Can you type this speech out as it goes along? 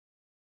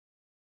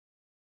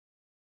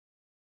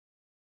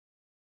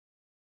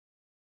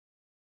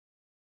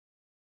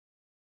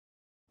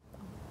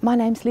My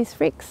name's Liz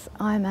Ricks.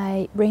 I'm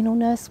a renal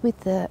nurse with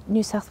the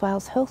New South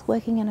Wales Health,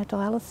 working in a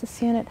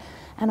dialysis unit,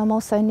 and I'm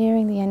also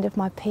nearing the end of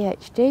my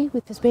PhD,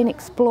 which has been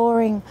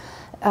exploring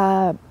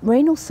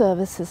renal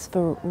services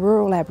for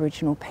rural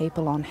Aboriginal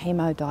people on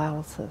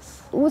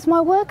haemodialysis. It was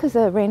my work as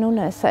a renal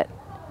nurse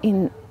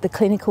in the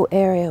clinical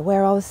area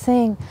where I was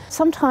seeing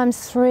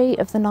sometimes 3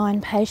 of the 9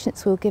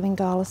 patients we were giving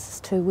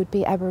dialysis to would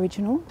be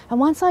Aboriginal. And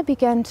once I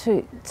began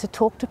to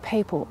talk to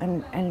people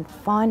and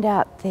find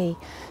out the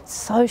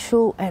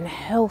social and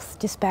health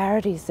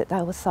disparities that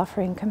they were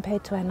suffering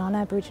compared to our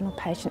non-Aboriginal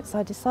patients,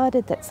 I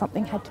decided that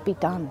something had to be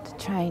done to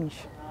change.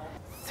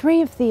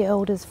 3 of the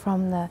elders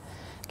from the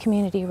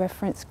community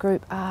reference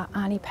group are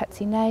Auntie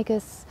Patsy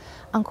Nagus,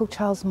 Uncle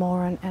Charles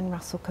Moran and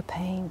Russell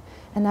Capeen,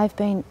 and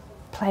they've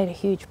played a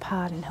huge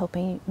part in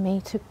helping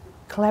me to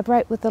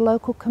collaborate with the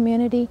local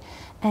community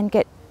and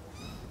get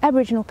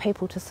Aboriginal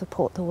people to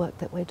support the work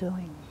that we're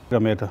doing. I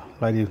met a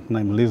lady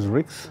named Liz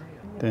Ricks.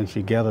 Then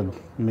she gathered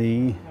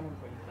me,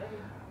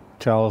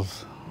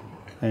 Charles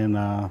and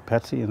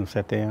Patsy and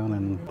sat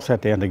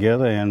down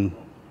together and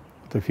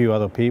with a few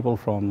other people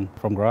from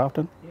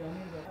Grafton.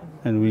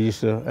 And we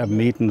used to have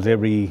meetings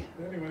every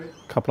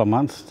couple of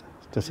months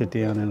to sit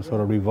down and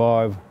sort of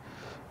revive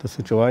the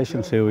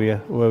situation, see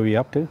where we're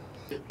up to.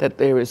 That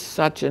there is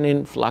such an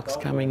influx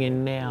coming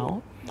in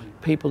now,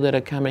 people that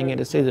are coming in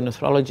to see the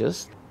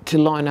nephrologist to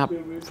line up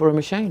for a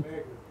machine.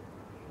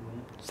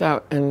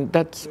 So, and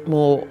that's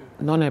more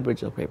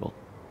non-Aboriginal people.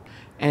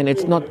 And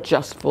it's not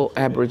just for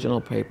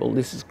Aboriginal people,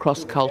 this is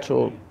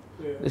cross-cultural,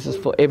 this is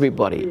for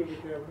everybody.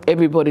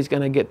 Everybody's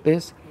going to get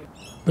this.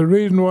 The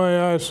reason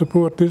why I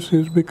support this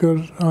is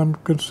because I'm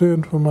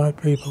concerned for my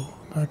people.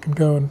 I can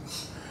go and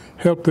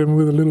help them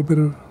with a little bit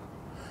of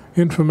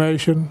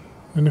information,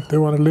 and if they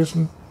want to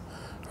listen,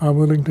 I'm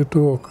willing to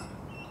talk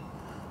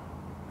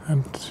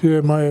and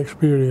share my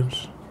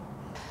experience.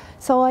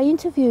 So I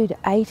interviewed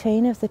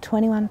 18 of the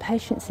 21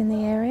 patients in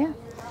the area,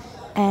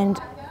 and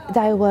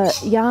they were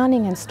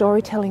yarning and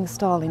storytelling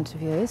style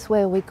interviews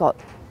where we got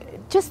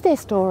just their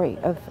story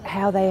of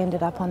how they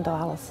ended up on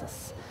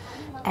dialysis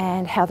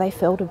and how they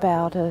felt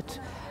about it,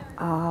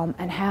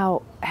 and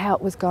how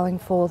it was going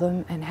for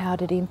them and how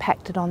it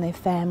impacted on their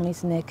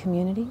families and their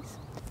communities.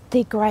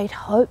 Their great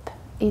hope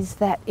is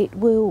that it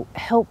will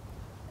help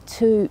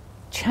to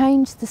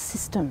change the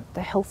system,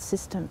 the health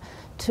system,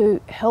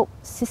 to help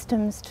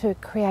systems to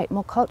create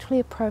more culturally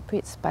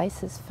appropriate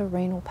spaces for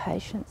renal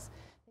patients.